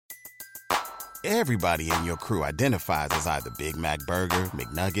Everybody in your crew identifies as either Big Mac Burger,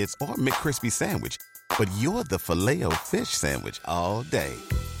 McNuggets, or McCrispy Sandwich. But you're the Filet-O-Fish Sandwich all day.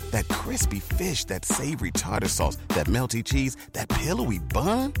 That crispy fish, that savory tartar sauce, that melty cheese, that pillowy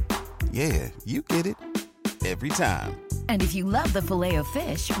bun. Yeah, you get it. Every time. And if you love the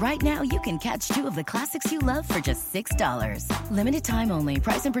Filet-O-Fish, right now you can catch two of the classics you love for just $6. Limited time only.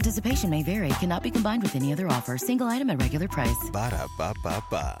 Price and participation may vary. Cannot be combined with any other offer. Single item at regular price.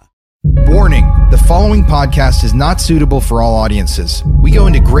 Ba-da-ba-ba-ba. Warning, the following podcast is not suitable for all audiences. We go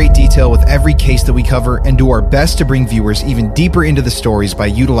into great detail with every case that we cover and do our best to bring viewers even deeper into the stories by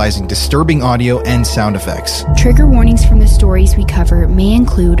utilizing disturbing audio and sound effects. Trigger warnings from the stories we cover may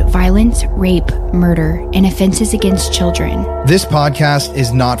include violence, rape, murder, and offenses against children. This podcast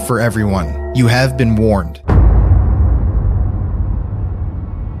is not for everyone. You have been warned.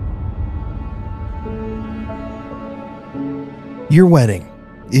 Your wedding,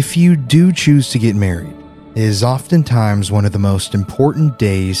 if you do choose to get married, is oftentimes one of the most important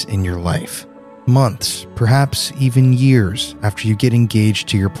days in your life. Months, perhaps even years after you get engaged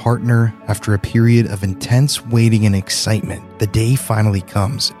to your partner, after a period of intense waiting and excitement, the day finally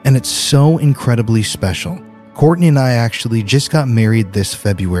comes, and it's so incredibly special. Courtney and I actually just got married this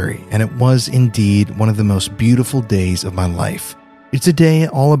February, and it was indeed one of the most beautiful days of my life. It's a day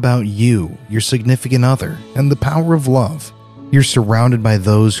all about you, your significant other, and the power of love. You're surrounded by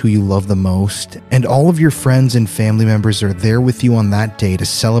those who you love the most, and all of your friends and family members are there with you on that day to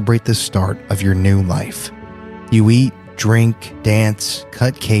celebrate the start of your new life. You eat, drink, dance,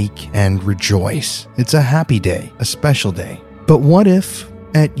 cut cake, and rejoice. It's a happy day, a special day. But what if,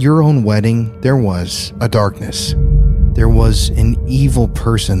 at your own wedding, there was a darkness? There was an evil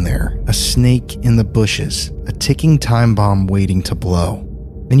person there, a snake in the bushes, a ticking time bomb waiting to blow.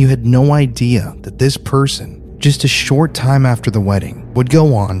 And you had no idea that this person, just a short time after the wedding, would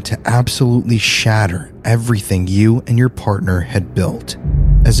go on to absolutely shatter everything you and your partner had built,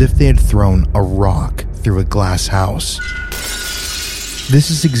 as if they had thrown a rock through a glass house.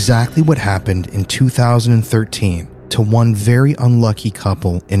 This is exactly what happened in 2013 to one very unlucky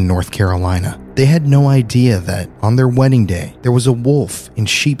couple in North Carolina. They had no idea that on their wedding day, there was a wolf in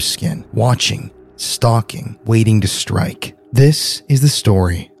sheepskin watching, stalking, waiting to strike. This is the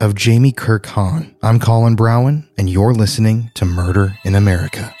story of Jamie Kirk Hahn. I'm Colin Browen, and you're listening to Murder in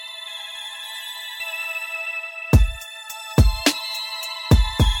America.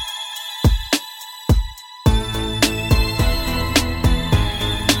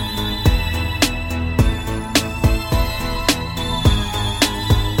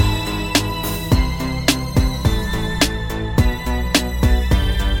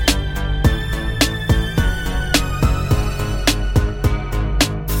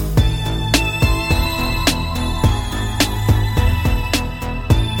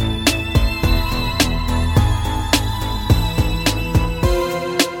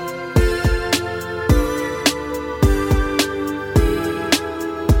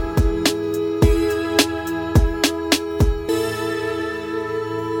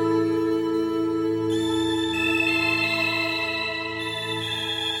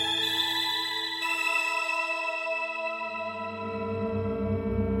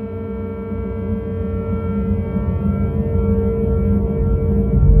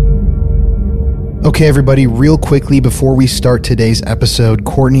 Okay, everybody, real quickly before we start today's episode,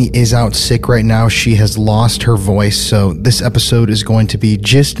 Courtney is out sick right now. She has lost her voice, so this episode is going to be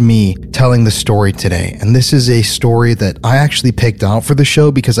just me telling the story today. And this is a story that I actually picked out for the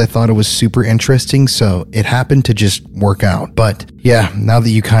show because I thought it was super interesting, so it happened to just work out. But yeah, now that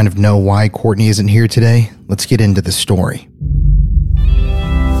you kind of know why Courtney isn't here today, let's get into the story.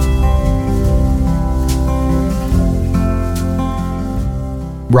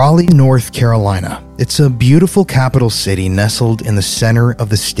 Raleigh, North Carolina. It's a beautiful capital city nestled in the center of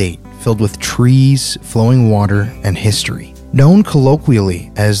the state, filled with trees, flowing water, and history. Known colloquially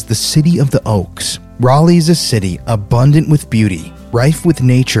as the City of the Oaks, Raleigh is a city abundant with beauty, rife with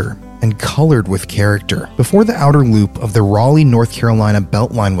nature, and colored with character. Before the outer loop of the Raleigh, North Carolina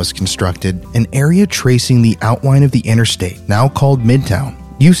Beltline was constructed, an area tracing the outline of the interstate, now called Midtown,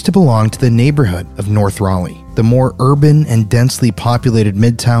 used to belong to the neighborhood of North Raleigh. The more urban and densely populated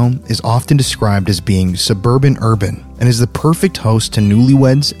Midtown is often described as being suburban urban and is the perfect host to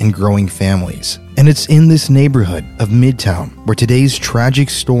newlyweds and growing families. And it's in this neighborhood of Midtown where today's tragic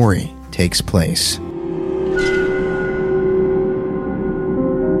story takes place.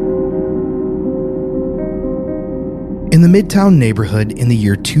 In the Midtown neighborhood in the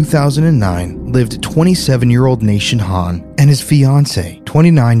year 2009, lived 27-year-old Nation Hahn and his fiancée,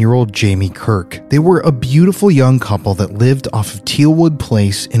 29-year-old Jamie Kirk. They were a beautiful young couple that lived off of Tealwood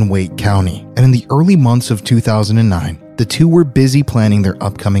Place in Wake County, and in the early months of 2009, the two were busy planning their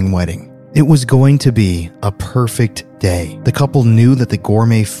upcoming wedding. It was going to be a perfect day. The couple knew that the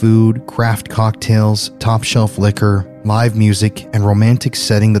gourmet food, craft cocktails, top-shelf liquor, live music, and romantic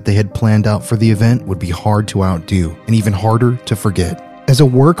setting that they had planned out for the event would be hard to outdo and even harder to forget. As a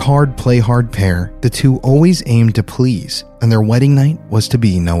work-hard, play-hard pair, the two always aimed to please, and their wedding night was to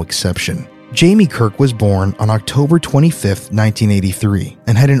be no exception. Jamie Kirk was born on October 25, 1983,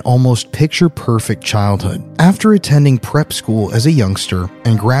 and had an almost picture-perfect childhood. After attending prep school as a youngster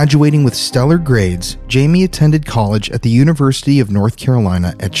and graduating with stellar grades, Jamie attended college at the University of North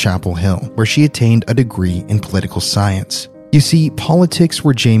Carolina at Chapel Hill, where she attained a degree in political science. You see, politics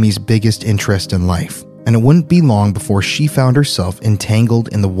were Jamie's biggest interest in life, and it wouldn't be long before she found herself entangled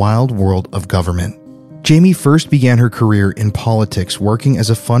in the wild world of government. Jamie first began her career in politics working as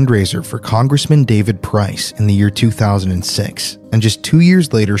a fundraiser for Congressman David Price in the year 2006, and just 2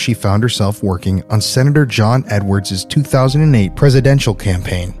 years later she found herself working on Senator John Edwards' 2008 presidential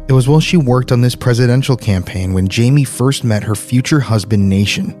campaign. It was while she worked on this presidential campaign when Jamie first met her future husband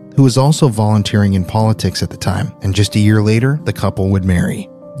Nation, who was also volunteering in politics at the time, and just a year later, the couple would marry.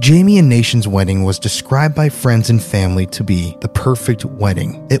 Jamie and Nation's wedding was described by friends and family to be the perfect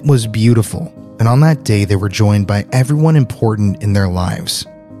wedding. It was beautiful. And on that day, they were joined by everyone important in their lives.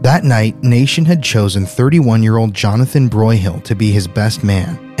 That night, Nation had chosen 31-year-old Jonathan Broyhill to be his best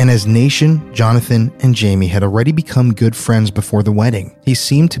man. And as Nation, Jonathan, and Jamie had already become good friends before the wedding, he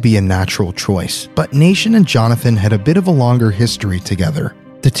seemed to be a natural choice. But Nation and Jonathan had a bit of a longer history together.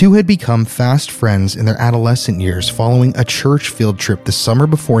 The two had become fast friends in their adolescent years following a church field trip the summer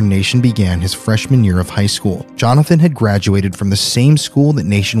before Nation began his freshman year of high school. Jonathan had graduated from the same school that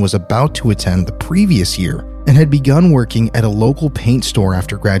Nation was about to attend the previous year and had begun working at a local paint store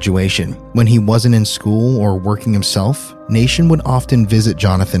after graduation. When he wasn't in school or working himself, Nation would often visit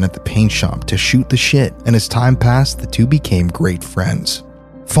Jonathan at the paint shop to shoot the shit, and as time passed, the two became great friends.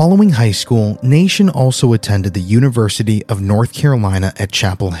 Following high school, Nation also attended the University of North Carolina at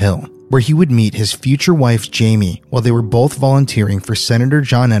Chapel Hill, where he would meet his future wife Jamie while they were both volunteering for Senator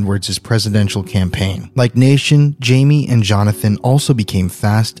John Edwards' presidential campaign. Like Nation, Jamie and Jonathan also became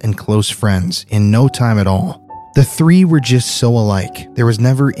fast and close friends in no time at all. The three were just so alike. There was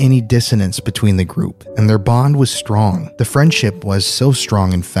never any dissonance between the group, and their bond was strong. The friendship was so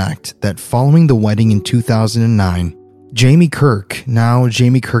strong, in fact, that following the wedding in 2009, Jamie Kirk, now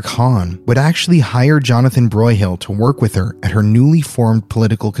Jamie Kirk Hahn, would actually hire Jonathan Broyhill to work with her at her newly formed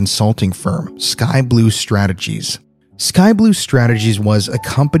political consulting firm, Sky Blue Strategies. Sky Blue Strategies was a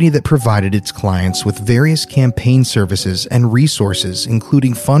company that provided its clients with various campaign services and resources,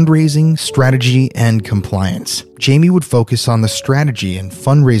 including fundraising, strategy, and compliance. Jamie would focus on the strategy and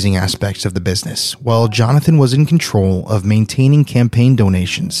fundraising aspects of the business, while Jonathan was in control of maintaining campaign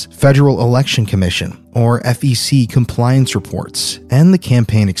donations, Federal Election Commission, or FEC compliance reports, and the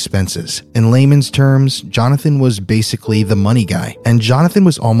campaign expenses. In layman's terms, Jonathan was basically the money guy, and Jonathan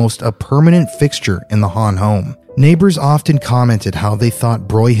was almost a permanent fixture in the Hahn home. Neighbors often commented how they thought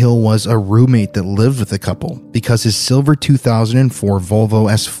Broyhill was a roommate that lived with the couple because his silver 2004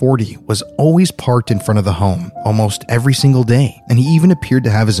 Volvo S40 was always parked in front of the home almost every single day, and he even appeared to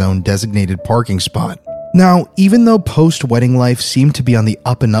have his own designated parking spot. Now, even though post-wedding life seemed to be on the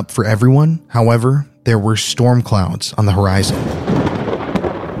up and up for everyone, however, there were storm clouds on the horizon.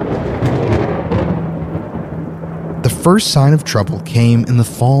 The first sign of trouble came in the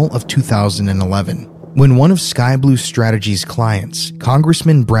fall of 2011. When one of Sky Blue Strategies' clients,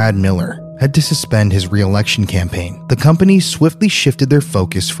 Congressman Brad Miller, had to suspend his re-election campaign, the company swiftly shifted their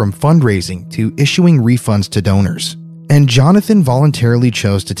focus from fundraising to issuing refunds to donors. And Jonathan voluntarily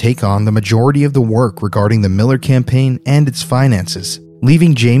chose to take on the majority of the work regarding the Miller campaign and its finances.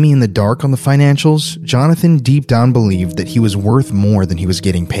 Leaving Jamie in the dark on the financials, Jonathan deep down believed that he was worth more than he was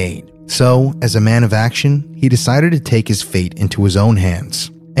getting paid. So, as a man of action, he decided to take his fate into his own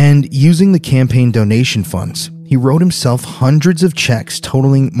hands. And using the campaign donation funds, he wrote himself hundreds of checks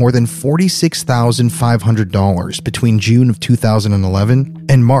totaling more than $46,500 between June of 2011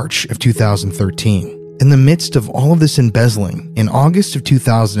 and March of 2013. In the midst of all of this embezzling, in August of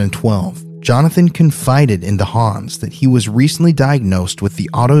 2012, Jonathan confided in the Hahns that he was recently diagnosed with the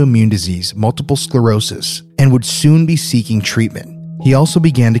autoimmune disease multiple sclerosis and would soon be seeking treatment. He also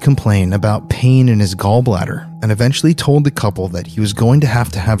began to complain about pain in his gallbladder and eventually told the couple that he was going to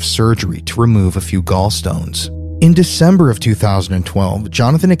have surgery to remove a few gallstones. In December of 2012,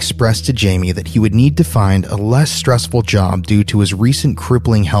 Jonathan expressed to Jamie that he would need to find a less stressful job due to his recent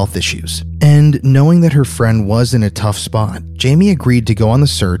crippling health issues. And knowing that her friend was in a tough spot, Jamie agreed to go on the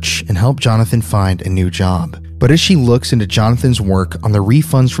search and help Jonathan find a new job. But as she looks into Jonathan's work on the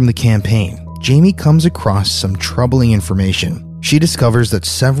refunds from the campaign, Jamie comes across some troubling information. She discovers that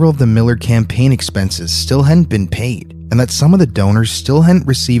several of the Miller campaign expenses still hadn't been paid, and that some of the donors still hadn't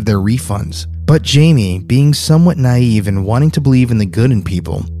received their refunds. But Jamie, being somewhat naive and wanting to believe in the good in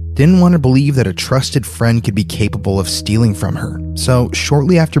people, didn't want to believe that a trusted friend could be capable of stealing from her. So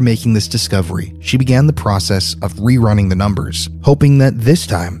shortly after making this discovery, she began the process of rerunning the numbers, hoping that this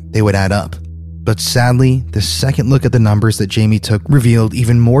time they would add up. But sadly, the second look at the numbers that Jamie took revealed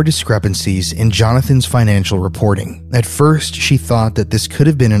even more discrepancies in Jonathan's financial reporting. At first, she thought that this could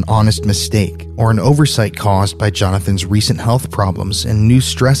have been an honest mistake or an oversight caused by Jonathan's recent health problems and new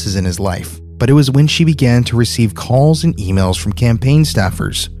stresses in his life. But it was when she began to receive calls and emails from campaign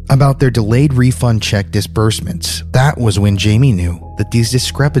staffers about their delayed refund check disbursements. That was when Jamie knew that these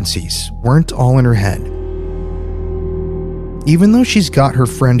discrepancies weren't all in her head. Even though she's got her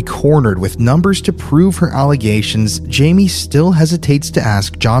friend cornered with numbers to prove her allegations, Jamie still hesitates to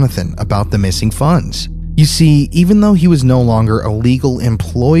ask Jonathan about the missing funds. You see, even though he was no longer a legal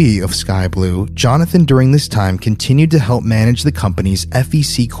employee of Sky Blue, Jonathan during this time continued to help manage the company's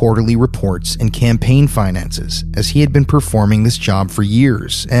FEC quarterly reports and campaign finances, as he had been performing this job for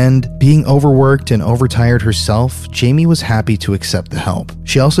years. And being overworked and overtired herself, Jamie was happy to accept the help.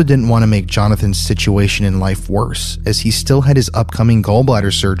 She also didn't want to make Jonathan's situation in life worse, as he still had his upcoming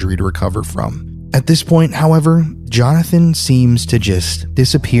gallbladder surgery to recover from. At this point, however, Jonathan seems to just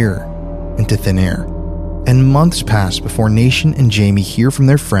disappear into thin air. And months pass before Nation and Jamie hear from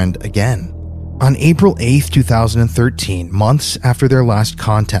their friend again. On April 8th, 2013, months after their last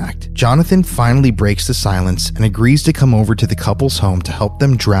contact, Jonathan finally breaks the silence and agrees to come over to the couple's home to help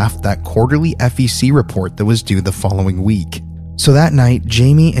them draft that quarterly FEC report that was due the following week. So that night,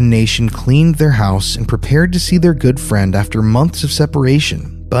 Jamie and Nation cleaned their house and prepared to see their good friend after months of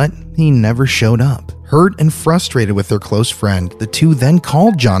separation, but he never showed up. Hurt and frustrated with their close friend, the two then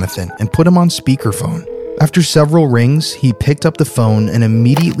called Jonathan and put him on speakerphone. After several rings, he picked up the phone and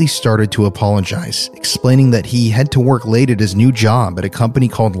immediately started to apologize, explaining that he had to work late at his new job at a company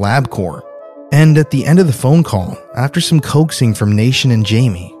called LabCorp. And at the end of the phone call, after some coaxing from Nation and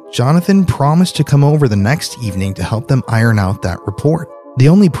Jamie, Jonathan promised to come over the next evening to help them iron out that report. The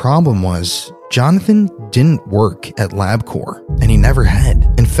only problem was, Jonathan didn't work at LabCorp, and he never had.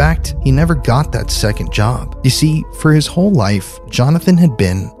 In fact, he never got that second job. You see, for his whole life, Jonathan had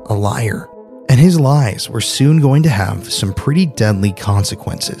been a liar. And his lies were soon going to have some pretty deadly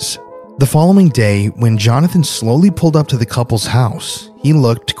consequences. The following day, when Jonathan slowly pulled up to the couple's house, he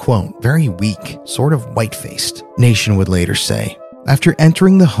looked, quote, very weak, sort of white-faced, Nation would later say. After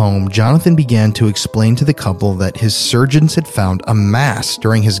entering the home, Jonathan began to explain to the couple that his surgeons had found a mass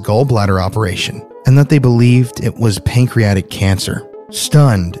during his gallbladder operation, and that they believed it was pancreatic cancer.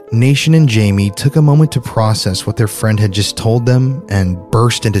 Stunned, Nation and Jamie took a moment to process what their friend had just told them and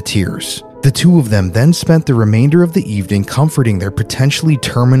burst into tears. The two of them then spent the remainder of the evening comforting their potentially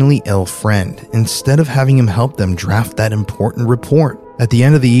terminally ill friend, instead of having him help them draft that important report. At the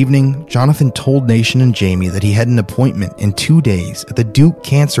end of the evening, Jonathan told Nation and Jamie that he had an appointment in 2 days at the Duke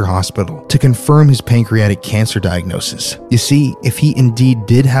Cancer Hospital to confirm his pancreatic cancer diagnosis. You see, if he indeed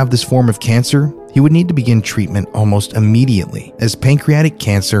did have this form of cancer, he would need to begin treatment almost immediately, as pancreatic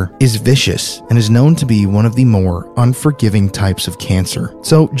cancer is vicious and is known to be one of the more unforgiving types of cancer.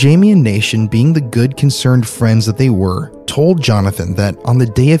 So Jamie and Nation, being the good, concerned friends that they were, told Jonathan that on the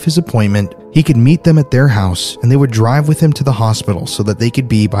day of his appointment, he could meet them at their house and they would drive with him to the hospital so that they could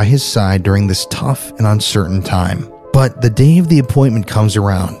be by his side during this tough and uncertain time. But the day of the appointment comes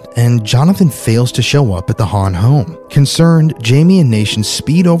around, and Jonathan fails to show up at the Hahn home. Concerned, Jamie and Nation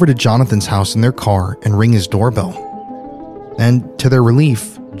speed over to Jonathan's house in their car and ring his doorbell. And to their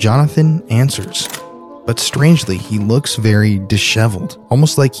relief, Jonathan answers. But strangely, he looks very disheveled,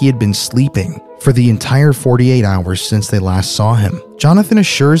 almost like he had been sleeping for the entire 48 hours since they last saw him. Jonathan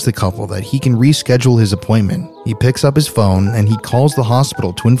assures the couple that he can reschedule his appointment. He picks up his phone and he calls the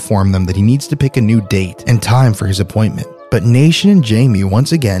hospital to inform them that he needs to pick a new date and time for his appointment. But Nation and Jamie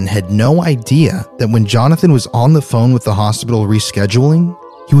once again had no idea that when Jonathan was on the phone with the hospital rescheduling,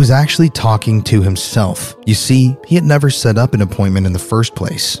 he was actually talking to himself. You see, he had never set up an appointment in the first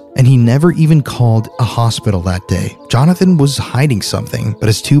place, and he never even called a hospital that day. Jonathan was hiding something, but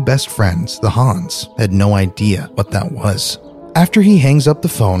his two best friends, the Hahns, had no idea what that was. After he hangs up the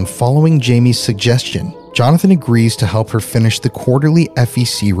phone following Jamie's suggestion, Jonathan agrees to help her finish the quarterly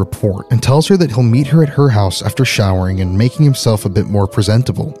FEC report and tells her that he'll meet her at her house after showering and making himself a bit more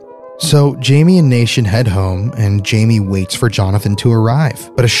presentable. So Jamie and Nation head home, and Jamie waits for Jonathan to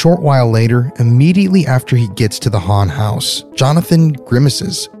arrive. But a short while later, immediately after he gets to the Hahn house, Jonathan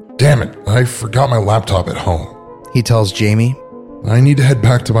grimaces. Damn it, I forgot my laptop at home. He tells Jamie, I need to head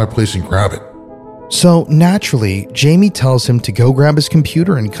back to my place and grab it. So naturally, Jamie tells him to go grab his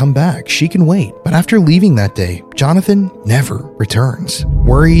computer and come back. She can wait. But after leaving that day, Jonathan never returns.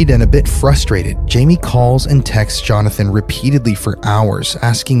 Worried and a bit frustrated, Jamie calls and texts Jonathan repeatedly for hours,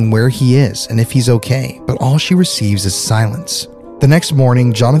 asking where he is and if he's okay. But all she receives is silence. The next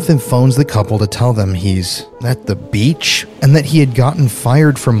morning, Jonathan phones the couple to tell them he's at the beach and that he had gotten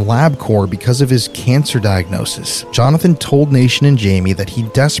fired from LabCorp because of his cancer diagnosis. Jonathan told Nation and Jamie that he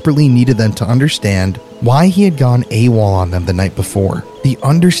desperately needed them to understand why he had gone AWOL on them the night before. The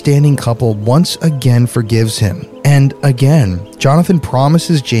understanding couple once again forgives him. And again, Jonathan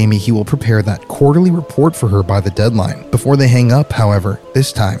promises Jamie he will prepare that quarterly report for her by the deadline. Before they hang up, however,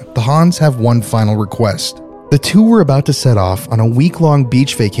 this time, the Hahns have one final request. The two were about to set off on a week-long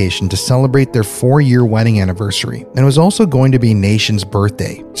beach vacation to celebrate their 4-year wedding anniversary, and it was also going to be Nation's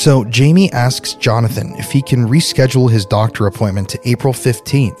birthday. So Jamie asks Jonathan if he can reschedule his doctor appointment to April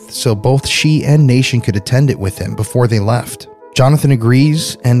 15th so both she and Nation could attend it with him before they left. Jonathan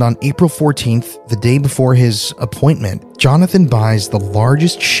agrees, and on April 14th, the day before his appointment, Jonathan buys the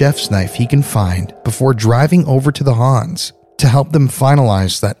largest chef's knife he can find before driving over to the Hahns to help them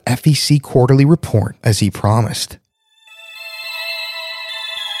finalize that FEC quarterly report as he promised.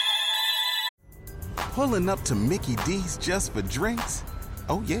 Pulling up to Mickey D's just for drinks?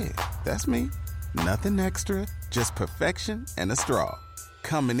 Oh yeah, that's me. Nothing extra, just perfection and a straw.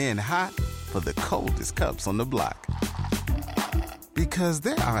 Coming in hot for the coldest cups on the block. Because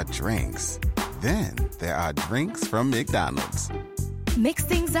there are drinks. Then there are drinks from McDonald's. Mix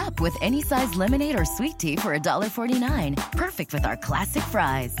things up with any size lemonade or sweet tea for $1.49. Perfect with our classic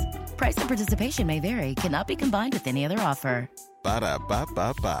fries. Price and participation may vary. Cannot be combined with any other offer.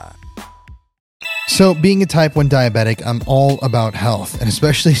 Ba-da-ba-ba-ba. So being a type 1 diabetic, I'm all about health. And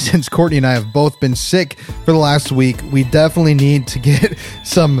especially since Courtney and I have both been sick for the last week, we definitely need to get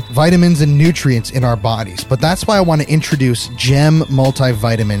some vitamins and nutrients in our bodies. But that's why I want to introduce Gem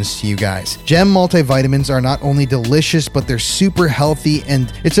multivitamins to you guys. Gem multivitamins are not only delicious, but they're super healthy.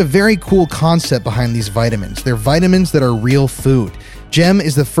 And it's a very cool concept behind these vitamins. They're vitamins that are real food. Gem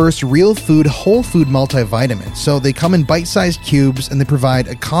is the first real food, whole food multivitamin. So they come in bite-sized cubes and they provide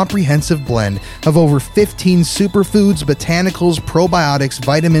a comprehensive blend of over 15 superfoods, botanicals, probiotics,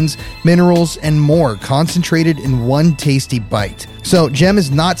 vitamins, minerals, and more concentrated in one tasty bite. So Gem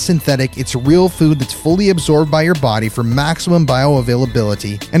is not synthetic, it's real food that's fully absorbed by your body for maximum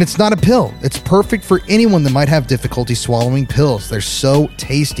bioavailability, and it's not a pill. It's perfect for anyone that might have difficulty swallowing pills. They're so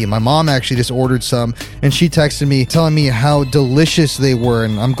tasty. My mom actually just ordered some, and she texted me telling me how delicious they were,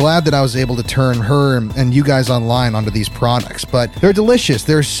 and I'm glad that I was able to turn her and you guys online onto these products. But they're delicious.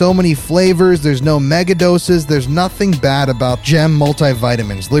 There's so many flavors, there's no mega doses, there's nothing bad about Gem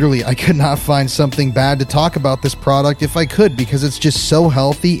multivitamins. Literally, I could not find something bad to talk about this product if I could, because it's just so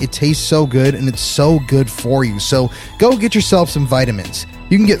healthy, it tastes so good, and it's so good for you. So go get yourself some vitamins.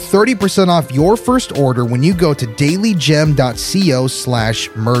 You can get 30% off your first order when you go to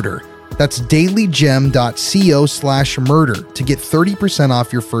dailygem.co/murder. That's dailygem.co/murder to get 30%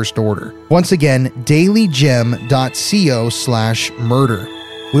 off your first order. Once again, dailygem.co/murder.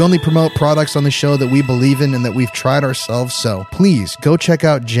 We only promote products on the show that we believe in and that we've tried ourselves, so please go check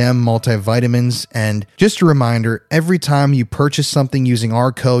out Gem multivitamins. And just a reminder, every time you purchase something using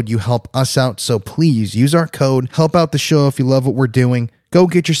our code, you help us out, so please use our code, help out the show if you love what we're doing. Go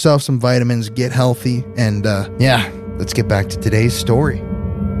get yourself some vitamins, get healthy, and let's get back to today's story.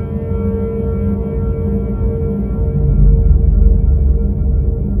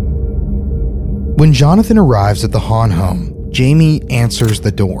 When Jonathan arrives at the Hahn home, Jamie answers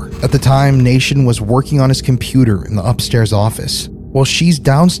the door. At the time, Nation was working on his computer in the upstairs office. While she's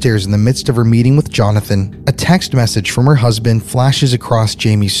downstairs in the midst of her meeting with Jonathan, a text message from her husband flashes across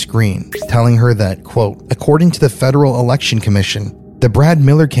Jamie's screen, telling her that, quote, according to the Federal Election Commission, the Brad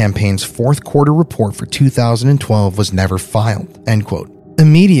Miller campaign's fourth quarter report for 2012 was never filed, end quote.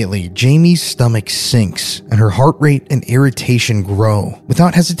 Immediately, Jamie's stomach sinks and her heart rate and irritation grow.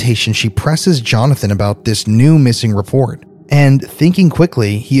 Without hesitation, she presses Jonathan about this new missing report. And thinking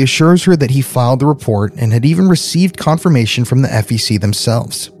quickly, he assures her that he filed the report and had even received confirmation from the FEC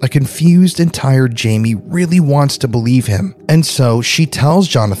themselves. A confused and tired Jamie really wants to believe him. And so she tells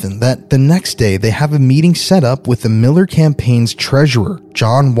Jonathan that the next day they have a meeting set up with the Miller campaign's treasurer,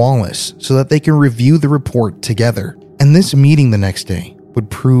 John Wallace, so that they can review the report together. And this meeting the next day would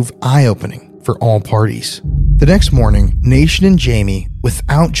prove eye-opening for all parties. The next morning, Nation and Jamie,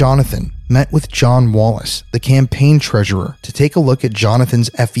 without Jonathan, met with John Wallace, the campaign treasurer, to take a look at Jonathan's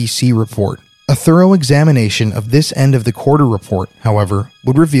FEC report. A thorough examination of this end of the quarter report, however,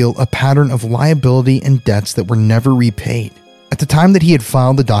 would reveal a pattern of liability and debts that were never repaid. At the time that he had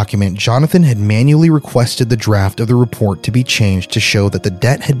filed the document, Jonathan had manually requested the draft of the report to be changed to show that the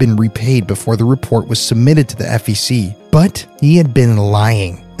debt had been repaid before the report was submitted to the FEC. But he had been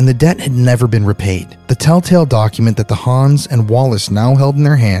lying, and the debt had never been repaid. The telltale document that the Hans and Wallace now held in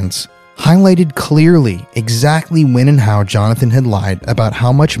their hands highlighted clearly exactly when and how Jonathan had lied about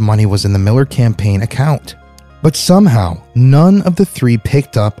how much money was in the Miller campaign account. But somehow, none of the three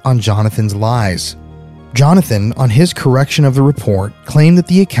picked up on Jonathan's lies. Jonathan, on his correction of the report, claimed that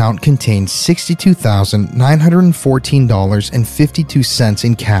the account contained $62,914.52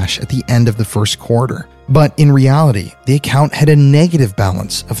 in cash at the end of the first quarter. But in reality, the account had a negative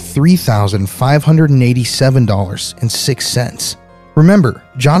balance of $3,587.06. Remember,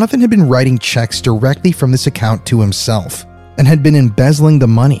 Jonathan had been writing checks directly from this account to himself and had been embezzling the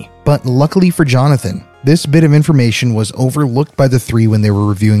money. But luckily for Jonathan, this bit of information was overlooked by the three when they were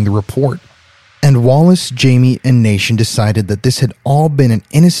reviewing the report. And Wallace, Jamie, and Nation decided that this had all been an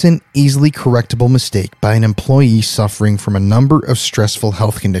innocent, easily correctable mistake by an employee suffering from a number of stressful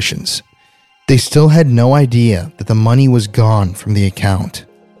health conditions. They still had no idea that the money was gone from the account.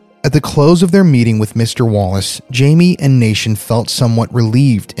 At the close of their meeting with Mr. Wallace, Jamie and Nation felt somewhat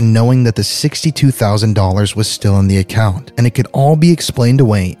relieved in knowing that the $62,000 was still in the account, and it could all be explained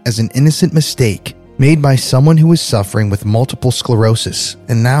away as an innocent mistake made by someone who was suffering with multiple sclerosis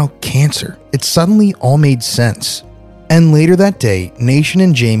and now cancer. It suddenly all made sense. And later that day, Nation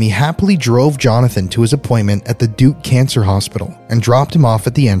and Jamie happily drove Jonathan to his appointment at the Duke Cancer Hospital and dropped him off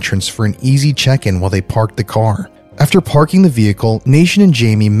at the entrance for an easy check-in while they parked the car. After parking the vehicle, Nation and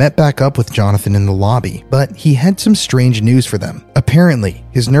Jamie met back up with Jonathan in the lobby, but he had some strange news for them. Apparently,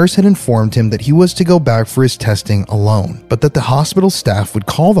 his nurse had informed him that he was to go back for his testing alone, but that the hospital staff would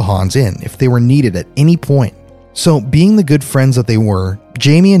call the Hans in if they were needed at any point. So, being the good friends that they were,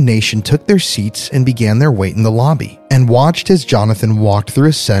 Jamie and Nation took their seats and began their wait in the lobby, and watched as Jonathan walked through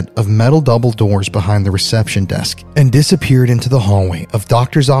a set of metal double doors behind the reception desk and disappeared into the hallway of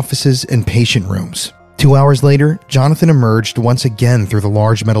doctors' offices and patient rooms. 2 hours later, Jonathan emerged once again through the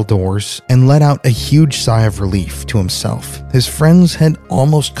large metal doors and let out a huge sigh of relief to himself. His friends had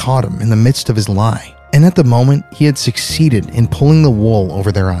almost caught him in the midst of his lie, and at the moment, he had succeeded in pulling the wool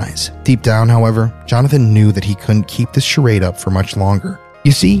over their eyes. Deep down, however, Jonathan knew that he couldn't keep this charade up for much longer.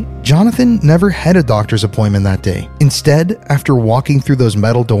 You see, Jonathan never had a doctor's appointment that day. Instead, after walking through those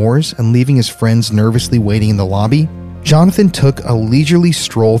metal doors and leaving his friends nervously waiting in the lobby, Jonathan took a leisurely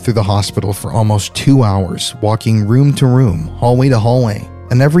stroll through the hospital for almost 2 hours, walking room to room, hallway to hallway,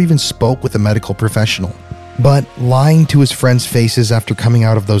 and never even spoke with a medical professional. But lying to his friends' faces after coming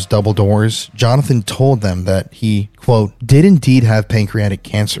out of those double doors, Jonathan told them that he, quote, did indeed have pancreatic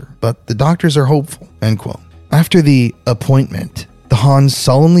cancer, but the doctors are hopeful, end quote. After the appointment, the Hans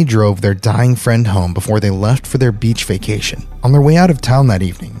solemnly drove their dying friend home before they left for their beach vacation. On their way out of town that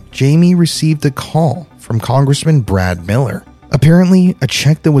evening, Jamie received a call from Congressman Brad Miller. Apparently, a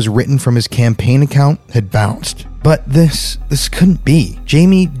check that was written from his campaign account had bounced. But this couldn't be.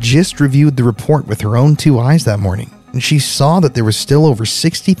 Jamie just reviewed the report with her own 2 eyes that morning, and she saw that there was still over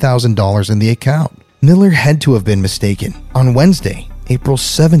 $60,000 in the account. Miller had to have been mistaken. On Wednesday, April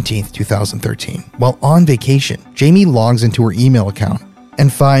 17th, 2013, while on vacation, Jamie logs into her email account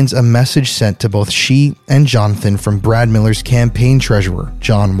and finds a message sent to both she and Jonathan from Brad Miller's campaign treasurer,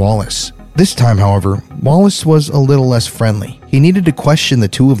 John Wallace. This time, however, Wallace was a little less friendly. He needed to question the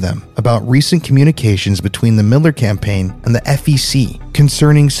two of them about recent communications between the Miller campaign and the FEC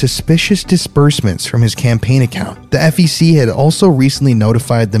concerning suspicious disbursements from his campaign account. The FEC had also recently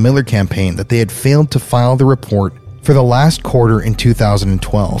notified the Miller campaign that they had failed to file the report for the last quarter in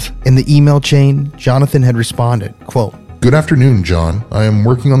 2012. In the email chain, Jonathan had responded, quote, Good afternoon, John. I am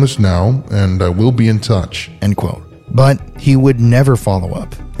working on this now, and I will be in touch. End quote. But he would never follow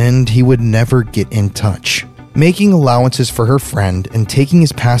up, and he would never get in touch. Making allowances for her friend and taking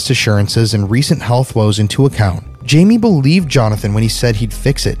his past assurances and recent health woes into account, Jamie believed Jonathan when he said he'd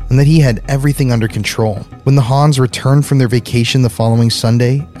fix it and that he had everything under control. When the Hans returned from their vacation the following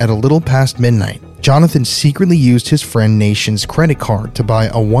Sunday at a little past midnight, Jonathan secretly used his friend Nation's credit card to buy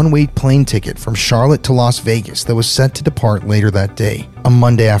a one-way plane ticket from Charlotte to Las Vegas that was set to depart later that day, a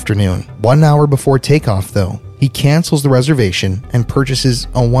Monday afternoon. 1 hour before takeoff, though, he cancels the reservation and purchases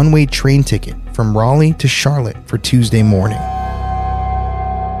a one-way train ticket from Raleigh to Charlotte for Tuesday morning.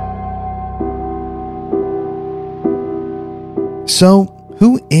 So,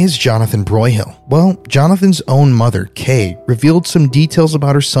 who is Jonathan Broyhill? Well, Jonathan's own mother, Kay, revealed some details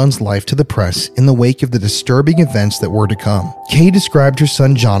about her son's life to the press in the wake of the disturbing events that were to come. Kay described her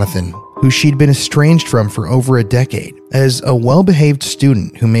son Jonathan, who she'd been estranged from for over a decade, as a well-behaved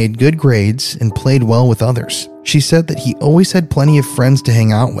student who made good grades and played well with others. She said that he always had plenty of friends to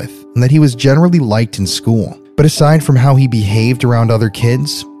hang out with, and that he was generally liked in school. But aside from how he behaved around other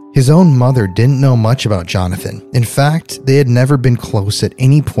kids, his own mother didn't know much about Jonathan. In fact, they had never been close at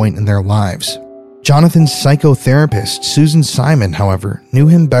any point in their lives. Jonathan's psychotherapist, Susan Simon, however, knew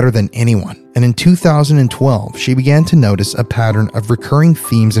him better than anyone, and in 2012, she began to notice a pattern of recurring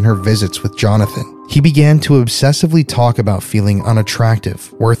themes in her visits with Jonathan. He began to obsessively talk about feeling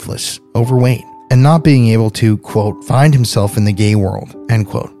unattractive, worthless, overweight, and not being able to, quote, find himself in the gay world, end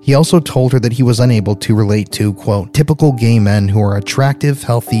quote. He also told her that he was unable to relate to, quote, typical gay men who are attractive,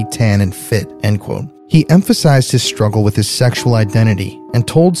 healthy, tan, and fit, end quote. He emphasized his struggle with his sexual identity and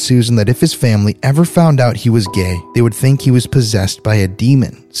told Susan that if his family ever found out he was gay, they would think he was possessed by a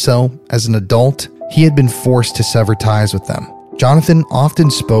demon. So, as an adult, he had been forced to sever ties with them. Jonathan often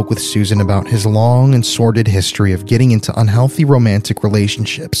spoke with Susan about his long and sordid history of getting into unhealthy romantic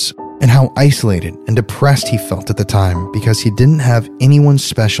relationships, and how isolated and depressed he felt at the time because he didn't have anyone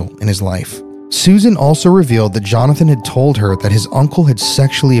special in his life. Susan also revealed that Jonathan had told her that his uncle had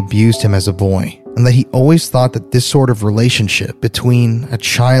sexually abused him as a boy, and that he always thought that this sort of relationship between a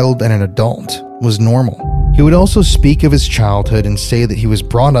child and an adult was normal. He would also speak of his childhood and say that he was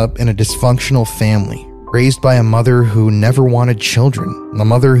brought up in a dysfunctional family, raised by a mother who never wanted children, a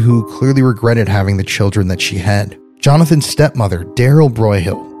mother who clearly regretted having the children that she had. Jonathan's stepmother, Daryl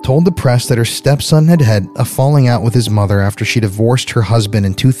Broyhill, told the press that her stepson had had a falling out with his mother after she divorced her husband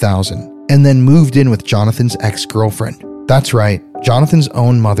in 2000 and then moved in with Jonathan's ex-girlfriend. That's right, Jonathan's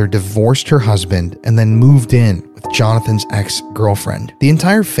own mother divorced her husband and then moved in with Jonathan's ex-girlfriend. The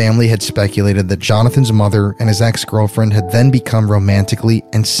entire family had speculated that Jonathan's mother and his ex-girlfriend had then become romantically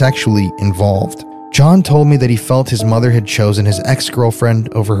and sexually involved. John told me that he felt his mother had chosen his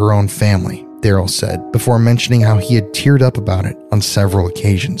ex-girlfriend over her own family, Daryl said, before mentioning how he had teared up about it on several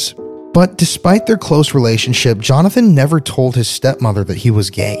occasions. But despite their close relationship, Jonathan never told his stepmother that he was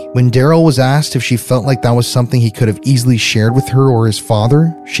gay. When Daryl was asked if she felt like that was something he could have easily shared with her or his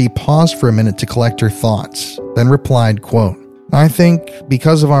father, she paused for a minute to collect her thoughts, then replied, quote, I think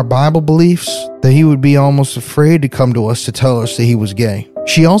because of our Bible beliefs that he would be almost afraid to come to us to tell us that he was gay.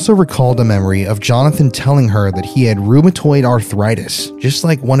 She also recalled a memory of Jonathan telling her that he had rheumatoid arthritis, just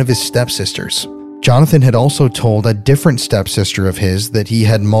like one of his stepsisters. Jonathan had also told a different stepsister of his that he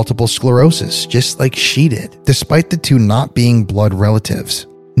had multiple sclerosis, just like she did, despite the two not being blood relatives.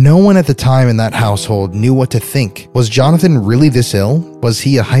 No one at the time in that household knew what to think. Was Jonathan really this ill? Was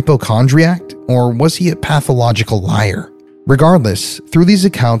he a hypochondriac? Or was he a pathological liar? Regardless, through these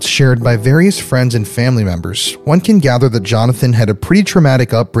accounts shared by various friends and family members, one can gather that Jonathan had a pretty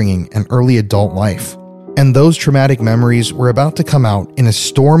traumatic upbringing and early adult life. And those traumatic memories were about to come out in a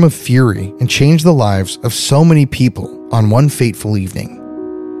storm of fury and change the lives of so many people on one fateful evening.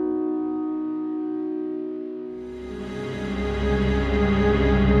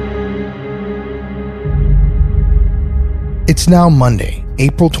 It's now Monday,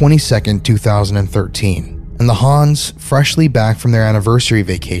 April 22nd, 2013. And the Hahns, freshly back from their anniversary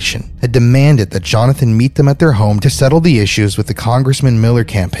vacation, had demanded that Jonathan meet them at their home to settle the issues with the Congressman Miller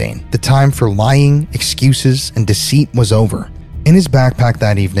campaign. The time for lying, excuses, and deceit was over. In his backpack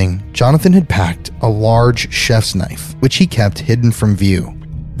that evening, Jonathan had packed a large chef's knife, which he kept hidden from view.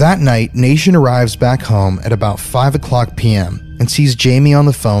 That night, Nation arrives back home at about 5:00 p.m. and sees Jamie on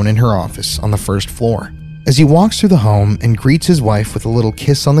the phone in her office on the first floor. As he walks through the home and greets his wife with a little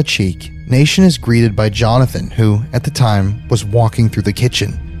kiss on the cheek, Nation is greeted by Jonathan, who, at the time, was walking through the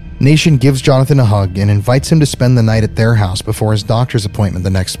kitchen. Nation gives Jonathan a hug and invites him to spend the night at their house before his doctor's appointment the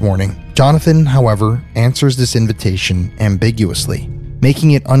next morning. Jonathan, however, answers this invitation ambiguously,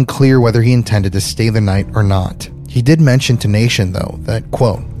 making it unclear whether he intended to stay the night or not. He did mention to Nation, though, that,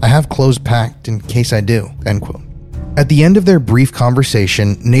 quote, I have clothes packed in case I do, end quote. At the end of their brief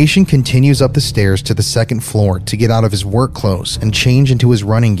conversation, Nation continues up the stairs to the second floor to get out of his work clothes and change into his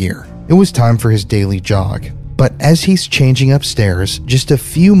running gear. It was time for his daily jog. But as he's changing upstairs, just a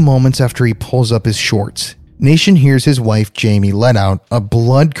few moments after he pulls up his shorts, Nation hears his wife, Jamie, let out a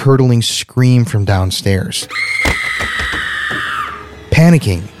blood-curdling scream from downstairs.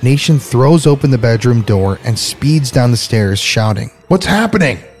 Panicking, Nation throws open the bedroom door and speeds down the stairs, shouting, "What's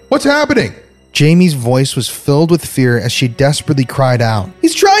happening? What's happening?" Jamie's voice was filled with fear as she desperately cried out,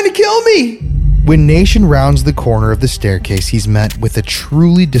 "He's trying to kill me!" When Nation rounds the corner of the staircase, he's met with a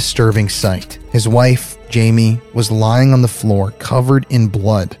truly disturbing sight. His wife, Jamie, was lying on the floor covered in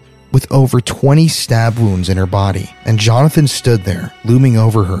blood, with over 20 stab wounds in her body, and Jonathan stood there, looming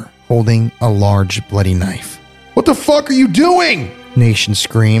over her, holding a large bloody knife. "What the fuck are you doing?" Nation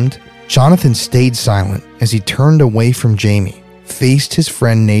screamed. Jonathan stayed silent as he turned away from Jamie, faced his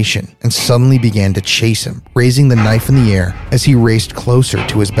friend Nation, and suddenly began to chase him, raising the knife in the air as he raced closer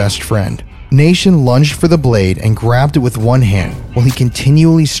to his best friend. Nation lunged for the blade and grabbed it with one hand while he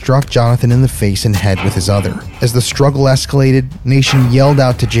continually struck Jonathan in the face and head with his other. As the struggle escalated, Nation yelled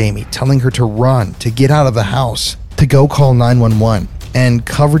out to Jamie, telling her to run, to get out of the house, to go call 911. And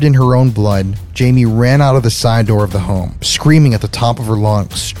covered in her own blood, Jamie ran out of the side door of the home, screaming at the top of her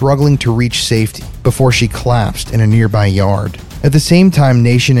lungs, struggling to reach safety before she collapsed in a nearby yard. At the same time,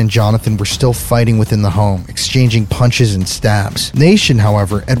 Nation and Jonathan were still fighting within the home, exchanging punches and stabs. Nation,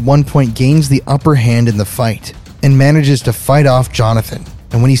 however, at one point gains the upper hand in the fight and manages to fight off Jonathan.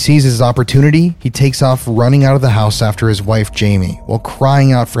 And when he sees his opportunity, he takes off running out of the house after his wife, Jamie, while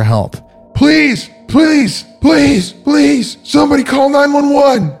crying out for help. "Please, please, please, please, somebody call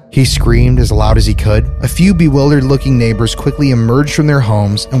 911. He screamed as loud as he could. A few bewildered-looking neighbors quickly emerged from their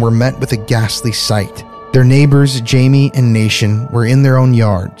homes and were met with a ghastly sight. Their neighbors, Jamie and Nation, were in their own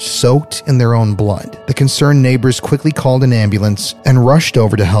yard, soaked in their own blood. The concerned neighbors quickly called an ambulance and rushed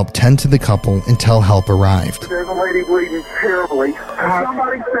over to help tend to the couple until help arrived. There's a lady bleeding terribly.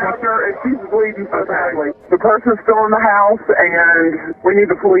 Somebody stabbed her and she's bleeding so badly. The person's still in the house and we need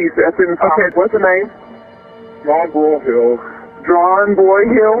the police as soon as possible. Okay, what's the name? John Broyhill. John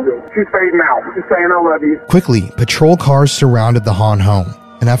Broyhill. She's fading out. She's saying I love you. Quickly, patrol cars surrounded the Hahn home,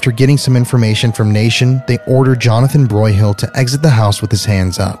 and after getting some information from Nation, they ordered Jonathan Broyhill to exit the house with his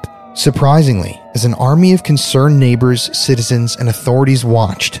hands up. Surprisingly, as an army of concerned neighbors, citizens, and authorities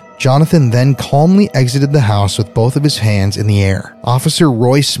watched, Jonathan then calmly exited the house with both of his hands in the air. Officer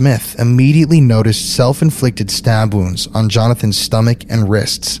Roy Smith immediately noticed self-inflicted stab wounds on Jonathan's stomach and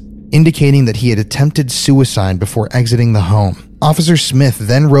wrists, indicating that he had attempted suicide before exiting the home. Officer Smith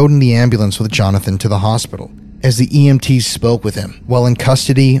then rode in the ambulance with Jonathan to the hospital. As the EMTs spoke with him, while in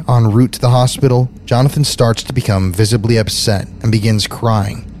custody en route to the hospital, Jonathan starts to become visibly upset and begins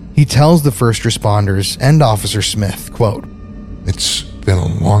crying. He tells the first responders and Officer Smith, quote, "It's been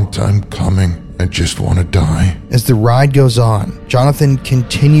a long time coming. I just want to die." As the ride goes on, Jonathan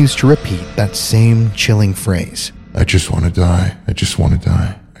continues to repeat that same chilling phrase. "I just want to die. I just want to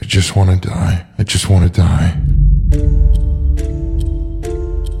die. I just want to die. I just want to die."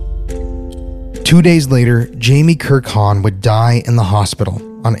 2 days later, Jamie Kirk Hahn would die in the hospital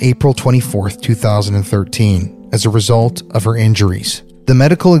on April 24th, 2013, as a result of her injuries. The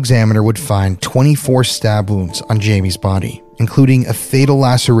medical examiner would find 24 stab wounds on Jamie's body, including a fatal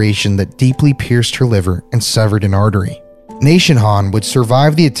laceration that deeply pierced her liver and severed an artery. Nation Hahn would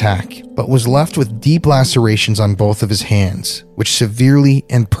survive the attack, but was left with deep lacerations on both of his hands, which severely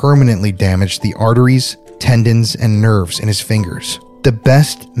and permanently damaged the arteries, tendons, and nerves in his fingers. The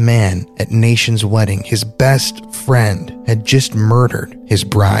best man at Nation's wedding, his best friend, had just murdered his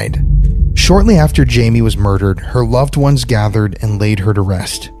bride. Shortly after Jamie was murdered, her loved ones gathered and laid her to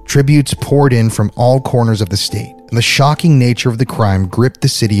rest. Tributes poured in from all corners of the state, and the shocking nature of the crime gripped the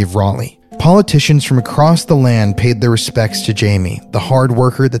city of Raleigh. Politicians from across the land paid their respects to Jamie, the hard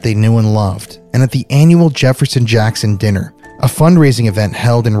worker that they knew and loved. And at the annual Jefferson Jackson dinner, a fundraising event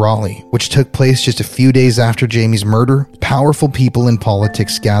held in Raleigh, which took place just a few days after Jamie's murder, powerful people in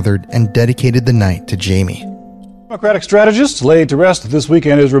politics gathered and dedicated the night to Jamie. Democratic strategist laid to rest this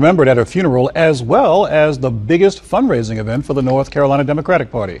weekend is remembered at a funeral as well as the biggest fundraising event for the North Carolina Democratic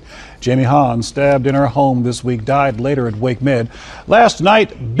Party. Jamie Hahn, stabbed in her home this week, died later at Wake Med. Last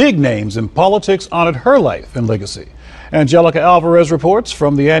night, big names in politics honored her life and legacy. Angelica Alvarez reports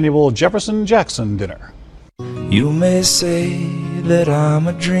from the annual Jefferson Jackson dinner. You may say that I'm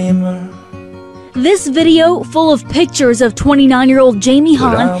a dreamer. This video, full of pictures of 29-year-old Jamie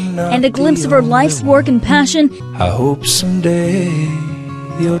Hahn and a glimpse of her life's work and passion, I hope someday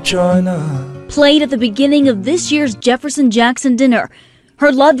you'll join us. Played at the beginning of this year's Jefferson Jackson dinner.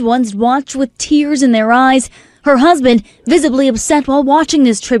 Her loved ones watched with tears in their eyes, her husband visibly upset while watching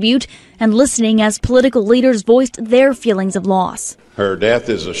this tribute and listening as political leaders voiced their feelings of loss. Her death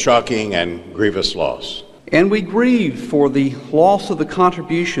is a shocking and grievous loss. And we grieved for the loss of the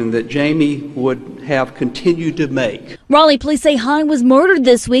contribution that Jamie would have continued to make. Raleigh police say Hahn was murdered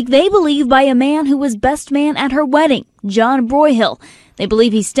this week, they believe, by a man who was best man at her wedding, John Broyhill. They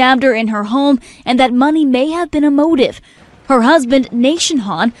believe he stabbed her in her home and that money may have been a motive. Her husband, Nation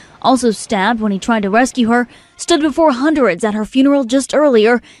Hahn, also stabbed when he tried to rescue her, stood before hundreds at her funeral just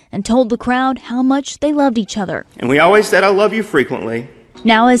earlier and told the crowd how much they loved each other. And we always said I love you frequently.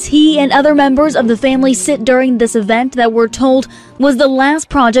 Now, as he and other members of the family sit during this event that we're told was the last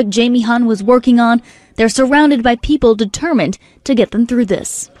project Jamie Hahn was working on, they're surrounded by people determined to get them through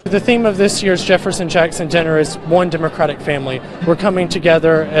this. The theme of this year's Jefferson Jackson dinner is one democratic family. We're coming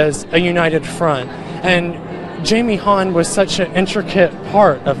together as a united front. And Jamie Hahn was such an intricate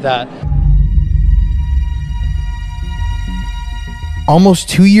part of that. Almost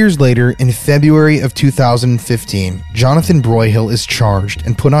 2 years later, in February of 2015, Jonathan Broyhill is charged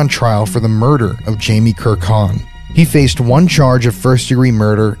and put on trial for the murder of Jamie Kirk Hahn. He faced 1 charge of first-degree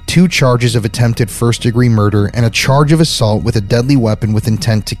murder, 2 charges of attempted first-degree murder, and a charge of assault with a deadly weapon with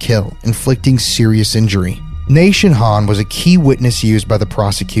intent to kill, inflicting serious injury. Nation Hahn was a key witness used by the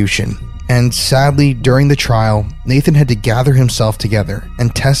prosecution. And sadly, during the trial, Nathan had to gather himself together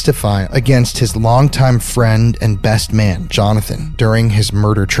and testify against his longtime friend and best man, Jonathan, during his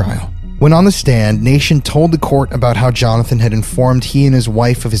murder trial. When on the stand, Nation told the court about how Jonathan had informed he and his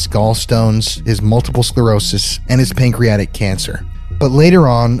wife of his gallstones, his multiple sclerosis, and his pancreatic cancer. But later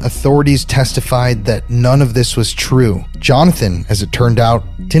on, authorities testified that none of this was true. Jonathan, as it turned out,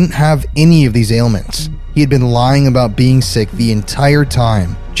 didn't have any of these ailments. He had been lying about being sick the entire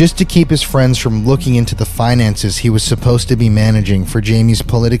time, just to keep his friends from looking into the finances he was supposed to be managing for Jamie's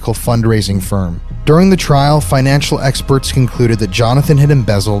political fundraising firm. During the trial, financial experts concluded that Jonathan had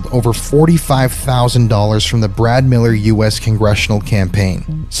embezzled over $45,000 from the Brad Miller U.S. congressional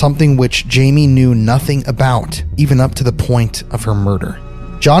campaign, something which Jamie knew nothing about, even up to the point of her murder.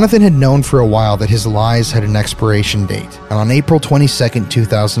 Jonathan had known for a while that his lies had an expiration date, and on April 22,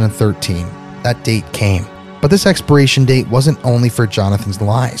 2013, that date came. But this expiration date wasn't only for Jonathan's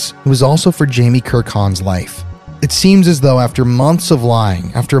lies, it was also for Jamie Kirk Hahn's life. It seems as though after months of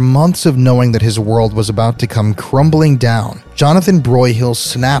lying, after months of knowing that his world was about to come crumbling down, Jonathan Broyhill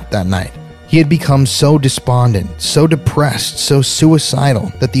snapped that night. He had become so despondent, so depressed, so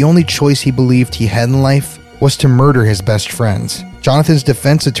suicidal, that the only choice he believed he had in life was to murder his best friends. Jonathan's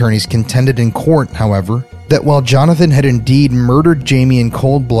defense attorneys contended in court, however, that while Jonathan had indeed murdered Jamie in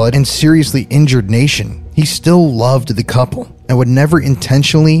cold blood and seriously injured Nation, he still loved the couple and would never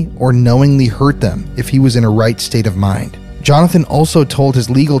intentionally or knowingly hurt them if he was in a right state of mind. Jonathan also told his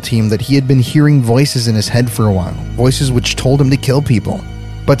legal team that he had been hearing voices in his head for a while, voices which told him to kill people.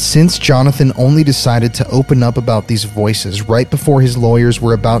 But since Jonathan only decided to open up about these voices right before his lawyers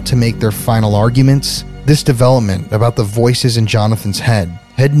were about to make their final arguments, this development about the voices in Jonathan's head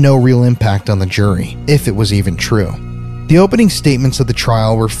had no real impact on the jury, if it was even true. The opening statements of the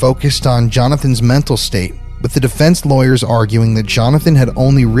trial were focused on Jonathan's mental state, with the defense lawyers arguing that Jonathan had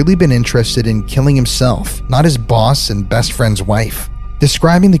only really been interested in killing himself, not his boss and best friend's wife.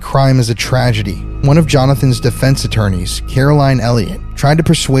 Describing the crime as a tragedy, one of Jonathan's defense attorneys, Caroline Elliott, tried to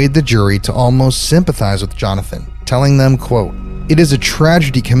persuade the jury to almost sympathize with Jonathan, telling them, quote, "It is a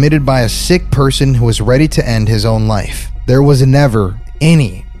tragedy committed by a sick person who was ready to end his own life. There was never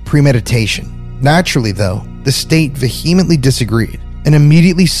any premeditation." Naturally, though, the state vehemently disagreed and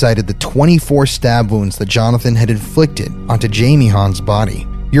immediately cited the 24 stab wounds that Jonathan had inflicted onto Jamie Hahn's body.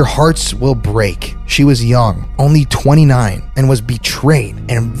 "Your hearts will break. She was young, only 29, and was betrayed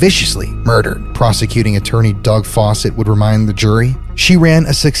and viciously murdered," prosecuting attorney Doug Fawcett would remind the jury. She ran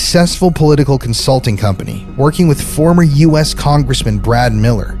a successful political consulting company, working with former U.S. Congressman Brad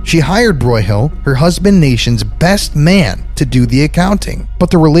Miller. She hired Broyhill, her husband Nation's best man, to do the accounting.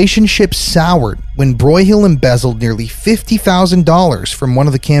 But the relationship soured when Broyhill embezzled nearly $50,000 from one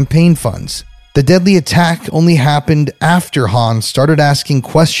of the campaign funds. The deadly attack only happened after Hahn started asking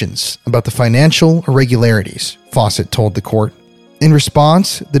questions about the financial irregularities, Fawcett told the court. In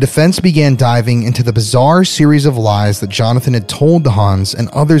response, the defense began diving into the bizarre series of lies that Jonathan had told the Hahns and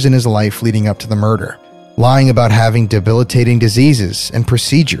others in his life leading up to the murder. Lying about having debilitating diseases and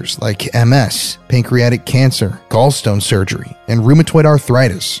procedures like MS, pancreatic cancer, gallstone surgery, and rheumatoid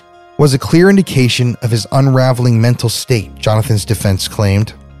arthritis was a clear indication of his unraveling mental state, Jonathan's defense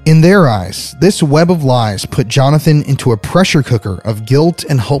claimed. In their eyes, this web of lies put Jonathan into a pressure cooker of guilt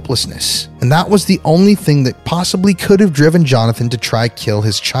and hopelessness, and that was the only thing that possibly could have driven Jonathan to try kill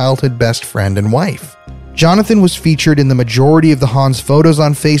his childhood best friend and wife. Jonathan was featured in the majority of the Hahn's photos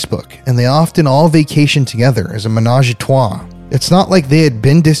on Facebook, and they often all vacationed together as a menage a trois. It's not like they had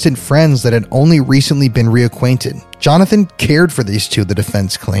been distant friends that had only recently been reacquainted. Jonathan cared for these two, the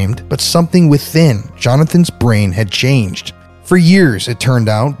defense claimed, but something within Jonathan's brain had changed. For years, it turned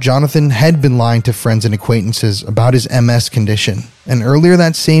out, Jonathan had been lying to friends and acquaintances about his MS condition. And earlier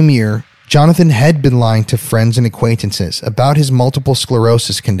that same year, Jonathan had been lying to friends and acquaintances about his multiple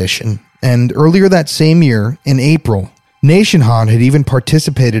sclerosis condition. And earlier that same year, in April, Nation-Han had even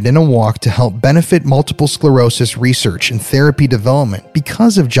participated in a walk to help benefit multiple sclerosis research and therapy development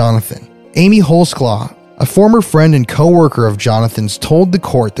because of Jonathan. Amy Holsclaw, a former friend and co-worker of Jonathan's, told the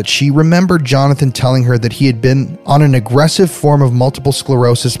court that she remembered Jonathan telling her that he had been on an aggressive form of multiple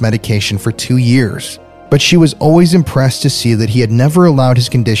sclerosis medication for 2 years. But she was always impressed to see that he had never allowed his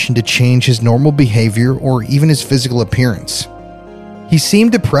condition to change his normal behavior or even his physical appearance. He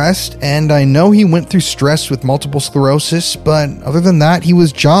seemed depressed, and I know he went through stress with multiple sclerosis, but other than that, he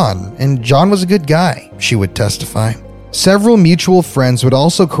was John, and John was a good guy, she would testify. Several mutual friends would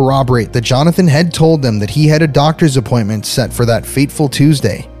also corroborate that Jonathan had told them that he had a doctor's appointment set for that fateful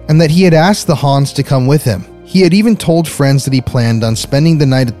Tuesday, and that he had asked the Hans to come with him. He had even told friends that he planned on spending the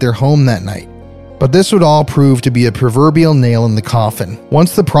night at their home that night. But this would all prove to be a proverbial nail in the coffin.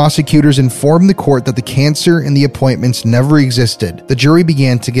 Once the prosecutors informed the court that the cancer in the appointments never existed, the jury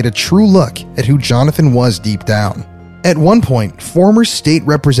began to get a true look at who Jonathan was deep down. At one point, former state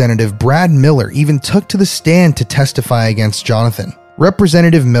representative Brad Miller even took to the stand to testify against Jonathan.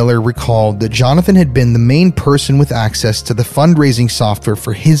 Representative Miller recalled that Jonathan had been the main person with access to the fundraising software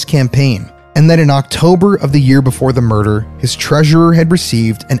for his campaign, and that in October of the year before the murder, his treasurer had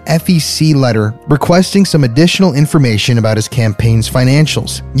received an FEC letter requesting some additional information about his campaign's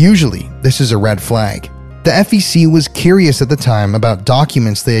financials. Usually, this is a red flag. The FEC was curious at the time about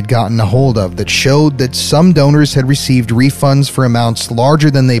documents they had gotten a hold of that showed that some donors had received refunds for amounts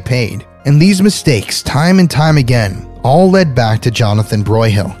larger than they paid. And these mistakes, time and time again, all led back to Jonathan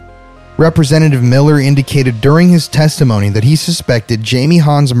Broyhill. Representative Miller indicated during his testimony that he suspected Jamie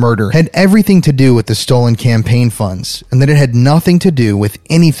Han's murder had everything to do with the stolen campaign funds, and that it had nothing to do with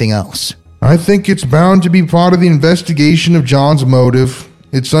anything else. I think it's bound to be part of the investigation of John's motive.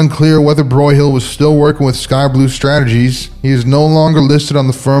 It's unclear whether Broyhill was still working with Sky Blue Strategies. He is no longer listed on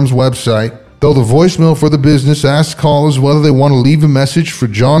the firm's website, though the voicemail for the business asks callers whether they want to leave a message for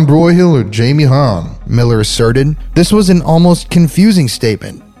John Broyhill or Jamie Han. Miller asserted. This was an almost confusing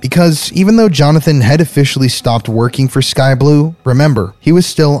statement, because even though Jonathan had officially stopped working for Sky Blue, remember, he was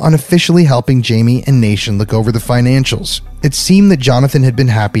still unofficially helping Jamie and Nation look over the financials. It seemed that Jonathan had been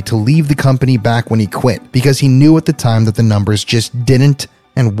happy to leave the company back when he quit, because he knew at the time that the numbers just didn't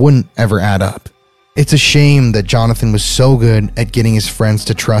and wouldn't ever add up. It's a shame that Jonathan was so good at getting his friends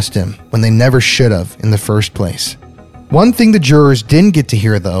to trust him when they never should have in the first place. One thing the jurors didn't get to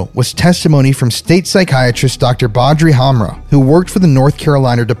hear, though, was testimony from state psychiatrist Dr. Badri Hamra, who worked for the North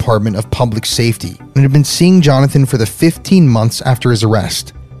Carolina Department of Public Safety and had been seeing Jonathan for the 15 months after his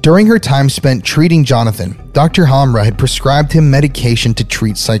arrest. During her time spent treating Jonathan, Dr. Hamra had prescribed him medication to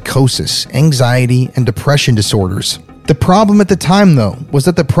treat psychosis, anxiety, and depression disorders. The problem at the time, though, was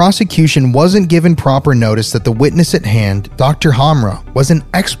that the prosecution wasn't given proper notice that the witness at hand, Dr. Hamra, was an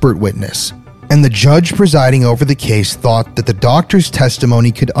expert witness. And the judge presiding over the case thought that the doctor's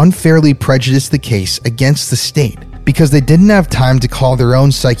testimony could unfairly prejudice the case against the state because they didn't have time to call their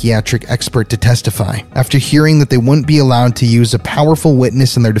own psychiatric expert to testify after hearing that they wouldn't be allowed to use a powerful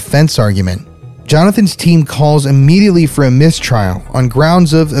witness in their defense argument. Jonathan's team calls immediately for a mistrial on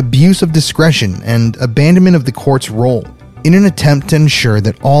grounds of abuse of discretion and abandonment of the court's role in an attempt to ensure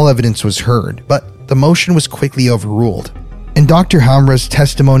that all evidence was heard, but the motion was quickly overruled. And Dr. Hamra's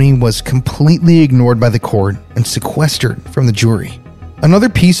testimony was completely ignored by the court and sequestered from the jury. Another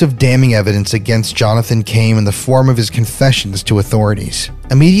piece of damning evidence against Jonathan came in the form of his confessions to authorities.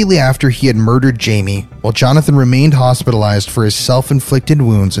 Immediately after he had murdered Jamie, while Jonathan remained hospitalized for his self-inflicted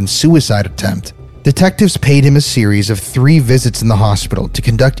wounds and suicide attempt, detectives paid him a series of 3 visits in the hospital to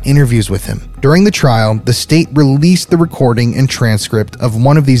conduct interviews with him. During the trial, the state released the recording and transcript of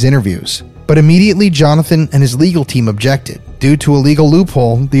one of these interviews. But immediately Jonathan and his legal team objected. Due to a legal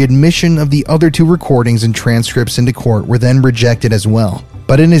loophole, the admission of the other 2 recordings and transcripts into court were then rejected as well.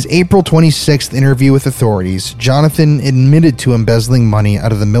 But in his April 26th interview with authorities, Jonathan admitted to embezzling money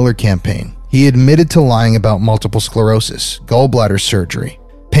out of the Miller campaign. He admitted to lying about multiple sclerosis, gallbladder surgery,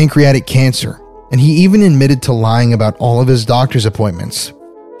 pancreatic cancer, and he even admitted to lying about all of his doctor's appointments.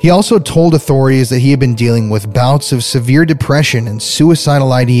 He also told authorities that he had been dealing with bouts of severe depression and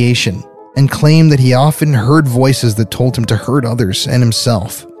suicidal ideation, and claimed that he often heard voices that told him to hurt others and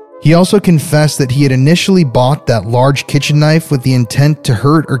himself. He also confessed that he had initially bought that large kitchen knife with the intent to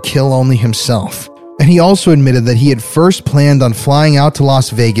hurt or kill only himself, And he also admitted that he had first planned on flying out to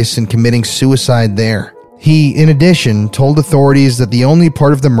Las Vegas and committing suicide there. He, in addition, told authorities that the only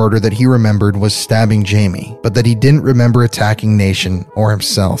part of the murder that he remembered was stabbing Jamie, but that he didn't remember attacking Nation or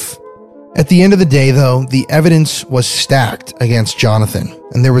himself. At the end of the day, though, the evidence was stacked against Jonathan,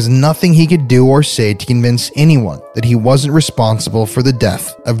 and there was nothing he could do or say to convince anyone that he wasn't responsible for the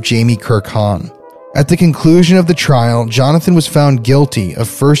death of Jamie Kirk Hahn. At the conclusion of the trial, Jonathan was found guilty of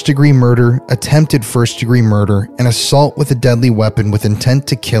first-degree murder, attempted first-degree murder, and assault with a deadly weapon with intent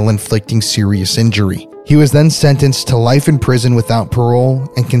to kill, inflicting serious injury. He was then sentenced to life in prison without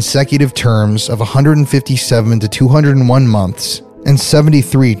parole and consecutive terms of 157 to 201 months and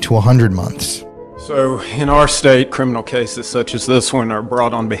 73 to 100 months. So, in our state, criminal cases such as this one are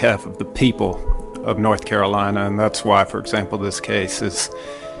brought on behalf of the people of North Carolina, and that's why, for example, this case is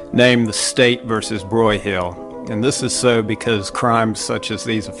named the State versus Broyhill. And this is so because crimes such as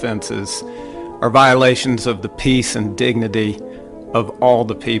these offenses are violations of the peace and dignity of all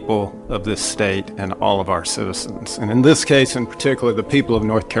the people of this state and all of our citizens. And in this case in particular, the people of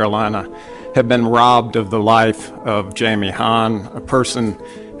North Carolina have been robbed of the life of Jamie Hahn, a person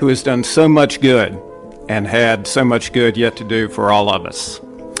who has done so much good and had so much good yet to do for all of us.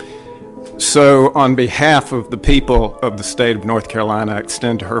 So on behalf of the people of the state of North Carolina, I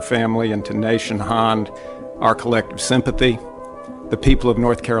extend to her family and to Nation Hahn our collective sympathy. The people of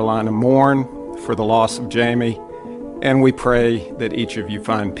North Carolina mourn for the loss of Jamie, and we pray that each of you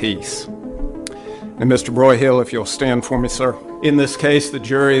find peace. And Mr. Broyhill, if you'll stand for me, sir. In this case, the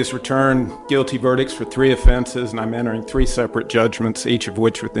jury has returned guilty verdicts for 3 offenses, and I'm entering 3 separate judgments, each of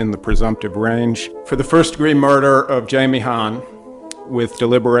which within the presumptive range. For the first-degree murder of Jamie Hahn, with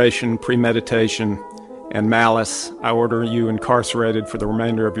deliberation, premeditation, and malice, I order you incarcerated for the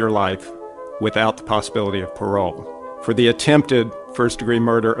remainder of your life without the possibility of parole. For the attempted first-degree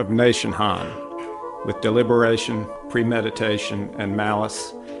murder of Nation Hahn, with deliberation, premeditation, and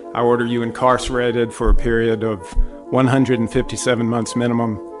malice, I order you incarcerated for a period of 157 months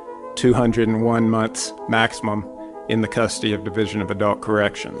minimum, 201 months maximum in the custody of Division of Adult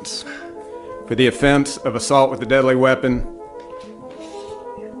Corrections. For the offense of assault with a deadly weapon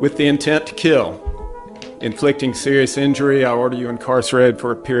with the intent to kill, inflicting serious injury, I order you incarcerated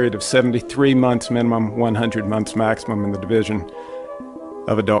for a period of 73 months minimum, 100 months maximum in the Division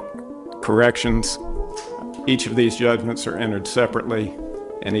of Adult Corrections. Each of these judgments are entered separately,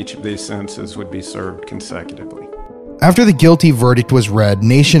 and each of these sentences would be served consecutively. After the guilty verdict was read,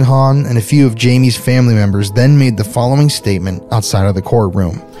 Nation Hahn and a few of Jamie's family members then made the following statement outside of the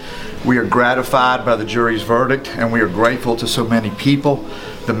courtroom. We are gratified by the jury's verdict, and we are grateful to so many people,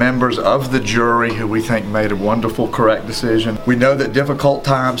 the members of the jury who we think made a wonderful, correct decision. We know that difficult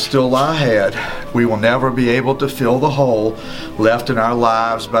times still lie ahead. We will never be able to fill the hole left in our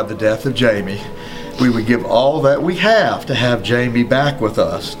lives by the death of Jamie. We would give all that we have to have Jamie back with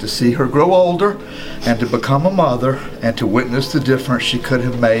us, to see her grow older and to become a mother and to witness the difference she could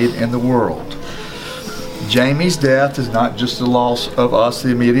have made in the world. Jamie's death is not just the loss of us,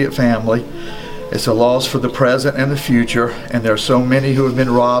 the immediate family. It's a loss for the present and the future, and there are so many who have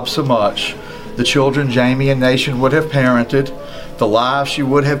been robbed so much. The children Jamie and Nation would have parented, the lives she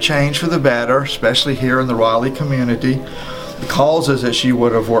would have changed for the better, especially here in the Raleigh community, the causes that she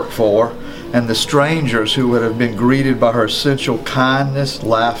would have worked for, and the strangers who would have been greeted by her essential kindness,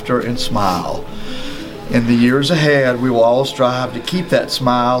 laughter, and smile. In the years ahead, we will all strive to keep that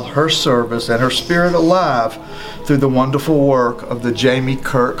smile, her service, and her spirit alive through the wonderful work of the Jamie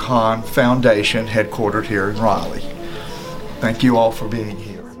Kirk Hahn Foundation, headquartered here in Raleigh. Thank you all for being here.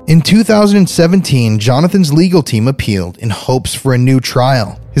 In 2017, Jonathan's legal team appealed in hopes for a new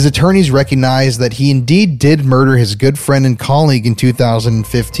trial. His attorneys recognized that he indeed did murder his good friend and colleague in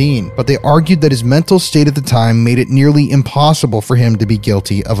 2015, but they argued that his mental state at the time made it nearly impossible for him to be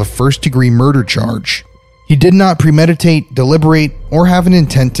guilty of a first-degree murder charge. He did not premeditate, deliberate, or have an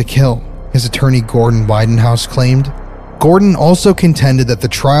intent to kill, his attorney Gordon Widenhouse claimed. Gordon also contended that the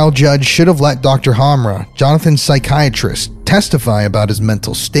trial judge should have let Dr. Hamra, Jonathan's psychiatrist, testify about his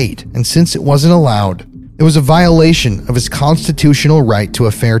mental state, and since it wasn't allowed, it was a violation of his constitutional right to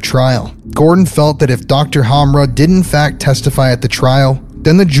a fair trial. Gordon felt that if Dr. Hamra did in fact testify at the trial,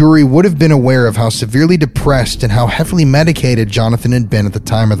 then the jury would have been aware of how severely depressed and how heavily medicated Jonathan had been at the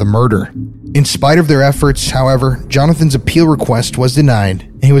time of the murder. In spite of their efforts, however, Jonathan's appeal request was denied,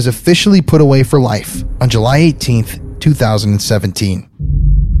 and he was officially put away for life on July 18th, 2017.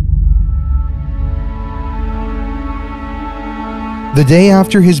 The day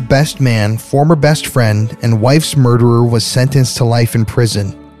after his best man, former best friend, and wife's murderer was sentenced to life in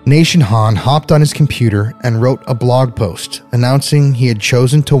prison, Nation Han hopped on his computer and wrote a blog post announcing he had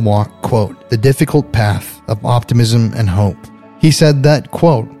chosen to walk, quote, the difficult path of optimism and hope. He said that,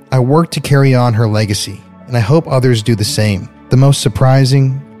 quote, I work to carry on her legacy, and I hope others do the same. The most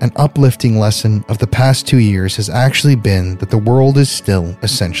surprising and uplifting lesson of the past 2 years has actually been that the world is still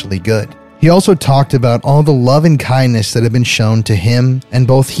essentially good. He also talked about all the love and kindness that had been shown to him and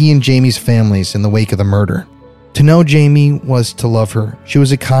both he and Jamie's families in the wake of the murder. To know Jamie was to love her. She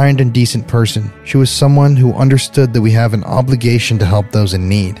was a kind and decent person. She was someone who understood that we have an obligation to help those in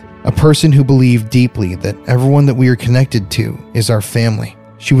need. A person who believed deeply that everyone that we are connected to is our family.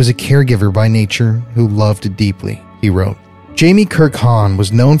 She was a caregiver by nature who loved deeply, he wrote. Jamie Kirk Han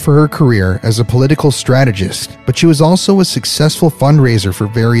was known for her career as a political strategist, but she was also a successful fundraiser for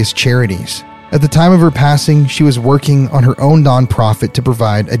various charities. At the time of her passing, she was working on her own nonprofit to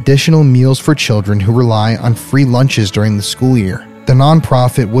provide additional meals for children who rely on free lunches during the school year. The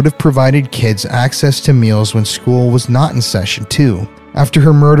nonprofit would have provided kids access to meals when school was not in session, too. After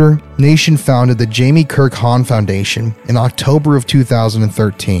her murder, Nation founded the Jamie Kirk Han Foundation in October of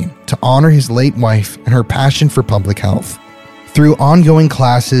 2013 to honor his late wife and her passion for public health. Through ongoing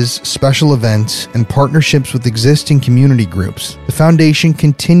classes, special events, and partnerships with existing community groups, the foundation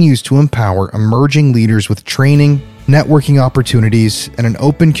continues to empower emerging leaders with training, networking opportunities, and an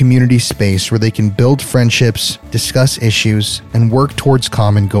open community space where they can build friendships, discuss issues, and work towards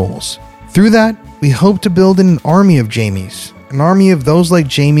common goals. Through that, we hope to build an army of Jamies, an army of those like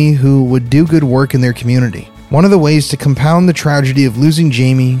Jamie who would do good work in their community. One of the ways to compound the tragedy of losing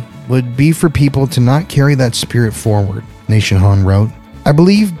Jamie would be for people to not carry that spirit forward, Nation Han wrote. I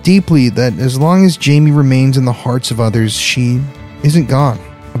believe deeply that as long as Jamie remains in the hearts of others, she isn't gone.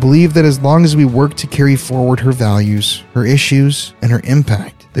 I believe that as long as we work to carry forward her values, her issues, and her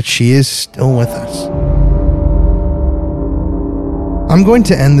impact, that she is still with us. I'm going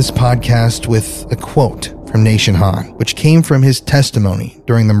to end this podcast with a quote from Nation Han, which came from his testimony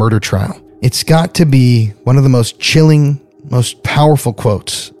during the murder trial. It's got to be one of the most chilling, most powerful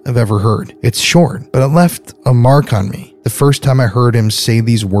quotes I've ever heard. It's short, but it left a mark on me the first time I heard him say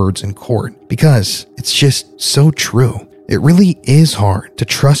these words in court, because it's just so true. It really is hard to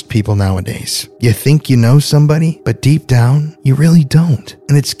trust people nowadays. You think you know somebody, but deep down, you really don't.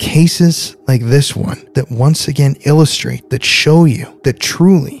 And it's cases like this one that once again illustrate, that show you that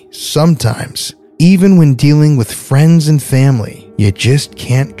truly, sometimes, even when dealing with friends and family, you just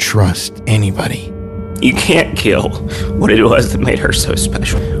can't trust anybody. You can't kill what it was that made her so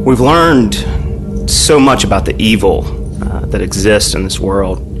special. We've learned so much about the evil that exists in this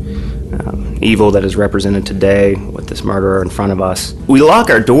world. Evil that is represented today with this murderer in front of us. We lock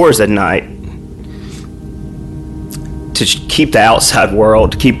our doors at night to keep the outside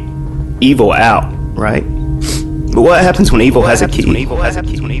world, to keep evil out, right? But what happens when evil has a key?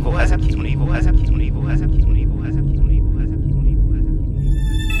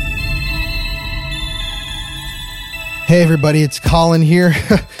 Hey everybody, it's Colin here.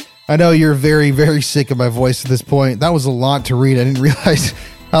 I know you're very, very sick of my voice at this point. That was a lot to read. I didn't realize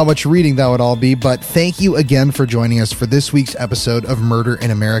how much reading that would all be, but thank you again for joining us for this week's episode of Murder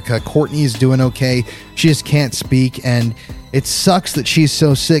in America. Courtney is doing okay. She just can't speak, and it sucks that she's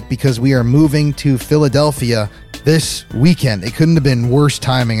so sick because we are moving to Philadelphia this weekend. It couldn't have been worse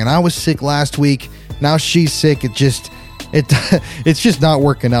timing, and I was sick last week. Now she's sick. It's just not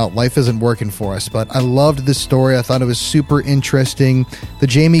working out. Life isn't working for us, but I loved this story. I thought it was super interesting. The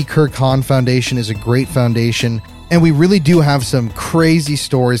Jamie Kirk Han Foundation is a great foundation, and we really do have some crazy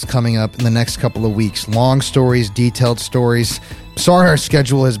stories coming up in the next couple of weeks. Long stories, detailed stories. Sorry our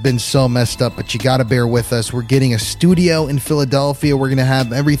schedule has been so messed up, but you gotta bear with us. We're getting a studio in Philadelphia. We're gonna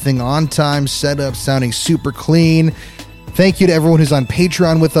have everything on time, set up, sounding super clean. Thank you to everyone who's on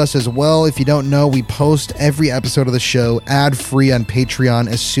Patreon with us as well. If you don't know, we post every episode of the show ad-free on Patreon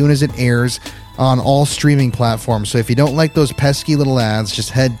as soon as it airs on all streaming platforms. So if you don't like those pesky little ads,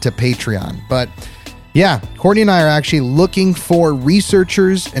 just head to Patreon. But yeah, Courtney and I are actually looking for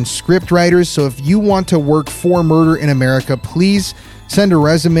researchers and script writers. So if you want to work for Murder in America, please send a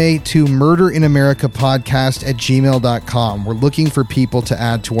resume to murderinAmericaPodcast@gmail.com. We're looking for people to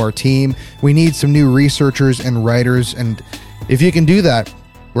add to our team. We need some new researchers and writers. And if you can do that,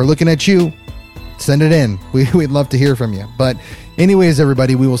 we're looking at you. Send it in. We'd love to hear from you. But anyways,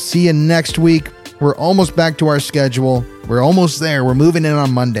 everybody, we will see you next week. We're almost back to our schedule. We're almost there. We're moving in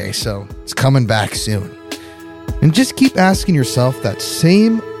on Monday, so it's coming back soon. And just keep asking yourself that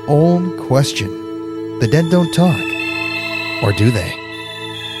same old question. The dead don't talk. Or do they?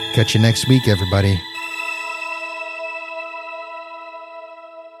 Catch you next week, everybody.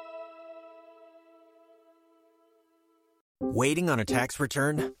 Waiting on a tax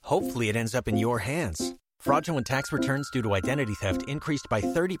return? Hopefully it ends up in your hands. Fraudulent tax returns due to identity theft increased by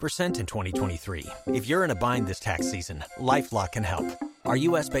 30% in 2023. If you're in a bind this tax season, LifeLock can help. Our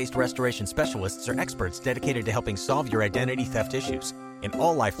U.S.-based restoration specialists are experts dedicated to helping solve your identity theft issues. And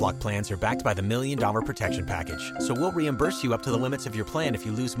all LifeLock plans are backed by the $1 Million Protection Package. So we'll reimburse you up to the limits of your plan if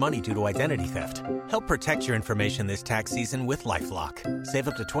you lose money due to identity theft. Help protect your information this tax season with LifeLock. Save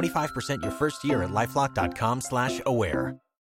up to 25% your first year at LifeLock.com/aware.